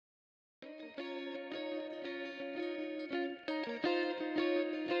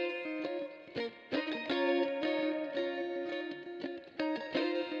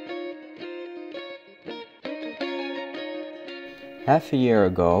Half a year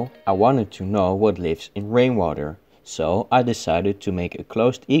ago, I wanted to know what lives in rainwater, so I decided to make a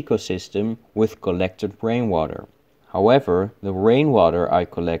closed ecosystem with collected rainwater. However, the rainwater I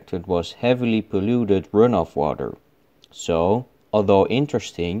collected was heavily polluted runoff water. So, although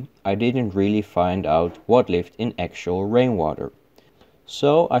interesting, I didn't really find out what lived in actual rainwater.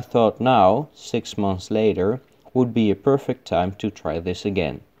 So I thought now, 6 months later, would be a perfect time to try this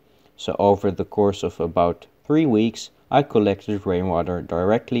again. So over the course of about 3 weeks, I collected rainwater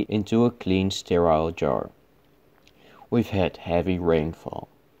directly into a clean, sterile jar. We've had heavy rainfall.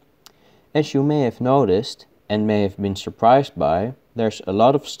 As you may have noticed, and may have been surprised by, there's a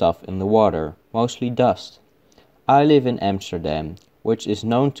lot of stuff in the water, mostly dust. I live in Amsterdam, which is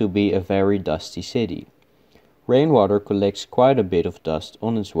known to be a very dusty city. Rainwater collects quite a bit of dust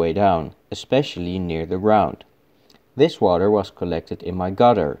on its way down, especially near the ground. This water was collected in my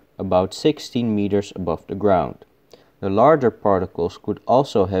gutter, about 16 meters above the ground. The larger particles could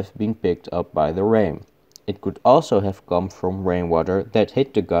also have been picked up by the rain. It could also have come from rainwater that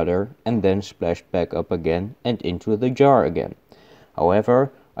hit the gutter and then splashed back up again and into the jar again.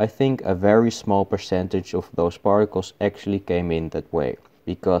 However, I think a very small percentage of those particles actually came in that way,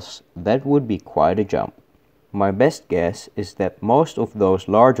 because that would be quite a jump. My best guess is that most of those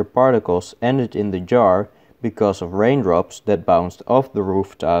larger particles ended in the jar because of raindrops that bounced off the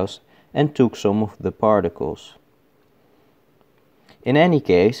roof tiles and took some of the particles. In any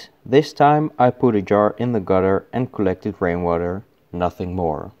case, this time I put a jar in the gutter and collected rainwater, nothing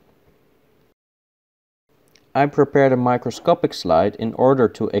more. I prepared a microscopic slide in order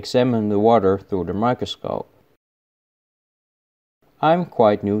to examine the water through the microscope. I'm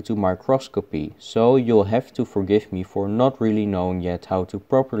quite new to microscopy, so you'll have to forgive me for not really knowing yet how to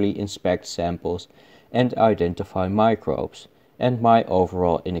properly inspect samples and identify microbes, and my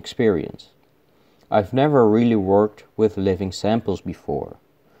overall inexperience. I've never really worked with living samples before,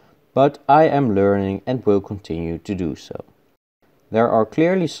 but I am learning and will continue to do so. There are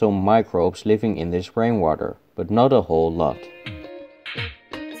clearly some microbes living in this rainwater, but not a whole lot.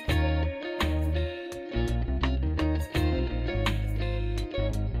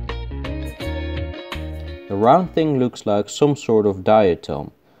 The round thing looks like some sort of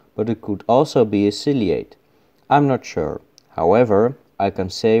diatom, but it could also be a ciliate. I'm not sure. However, I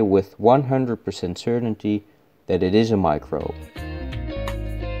can say with 100% certainty that it is a microbe.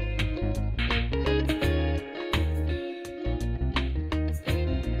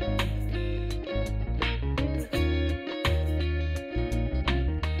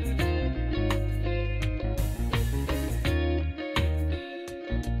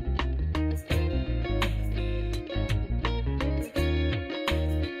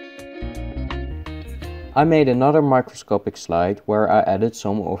 I made another microscopic slide where I added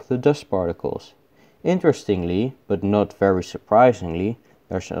some of the dust particles. Interestingly, but not very surprisingly,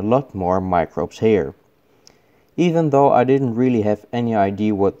 there's a lot more microbes here. Even though I didn't really have any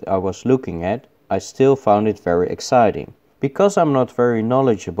idea what I was looking at, I still found it very exciting. Because I'm not very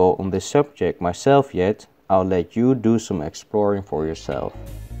knowledgeable on this subject myself yet, I'll let you do some exploring for yourself.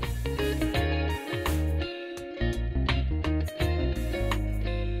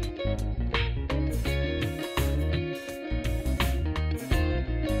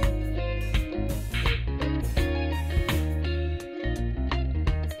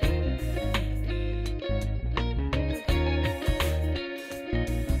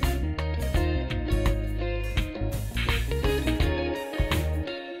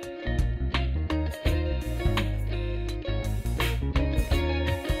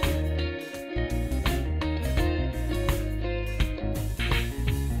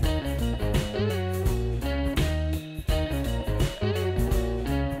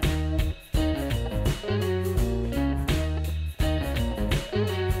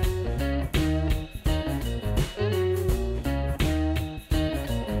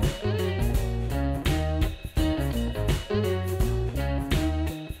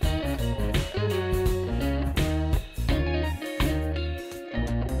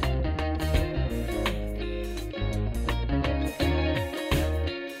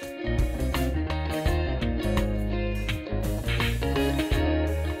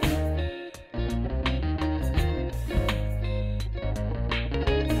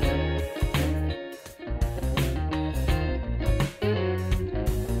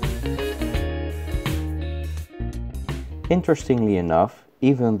 Interestingly enough,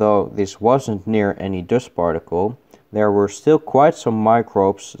 even though this wasn't near any dust particle, there were still quite some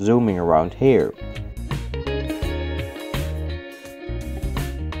microbes zooming around here.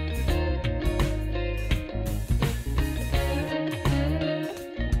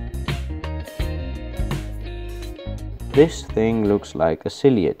 This thing looks like a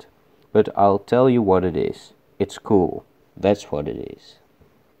ciliate, but I'll tell you what it is. It's cool. That's what it is.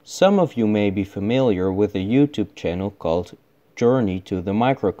 Some of you may be familiar with a YouTube channel called Journey to the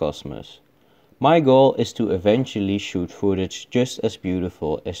Microcosmos. My goal is to eventually shoot footage just as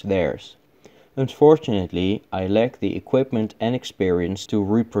beautiful as theirs. Unfortunately, I lack the equipment and experience to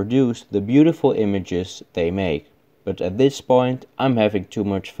reproduce the beautiful images they make, but at this point I'm having too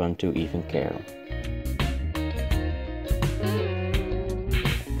much fun to even care.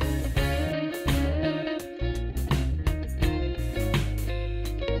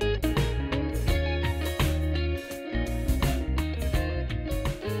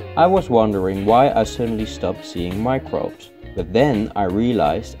 I was wondering why I suddenly stopped seeing microbes, but then I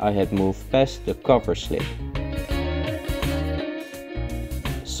realized I had moved past the cover slip.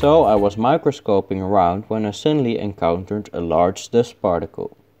 So I was microscoping around when I suddenly encountered a large dust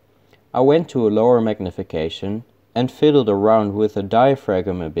particle. I went to a lower magnification and fiddled around with the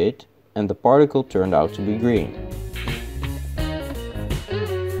diaphragm a bit, and the particle turned out to be green.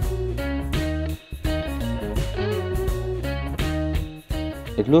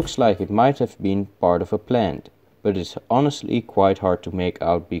 It looks like it might have been part of a plant, but it's honestly quite hard to make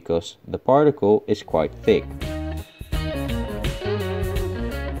out because the particle is quite thick.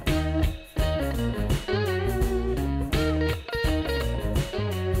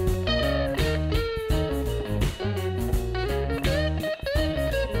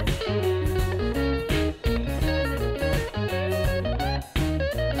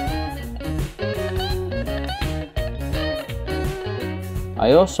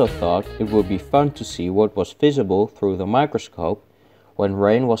 I also thought it would be fun to see what was visible through the microscope when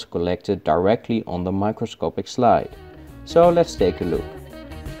rain was collected directly on the microscopic slide. So let's take a look.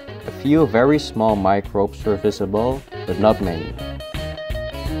 A few very small microbes were visible, but not many.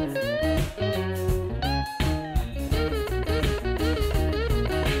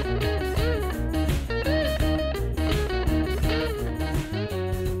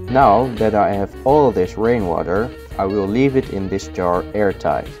 Now that I have all this rainwater, I will leave it in this jar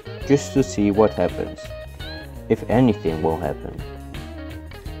airtight, just to see what happens. If anything will happen.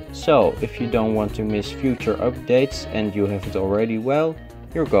 So, if you don't want to miss future updates and you haven't already, well,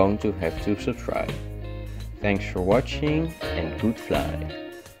 you're going to have to subscribe. Thanks for watching and good fly.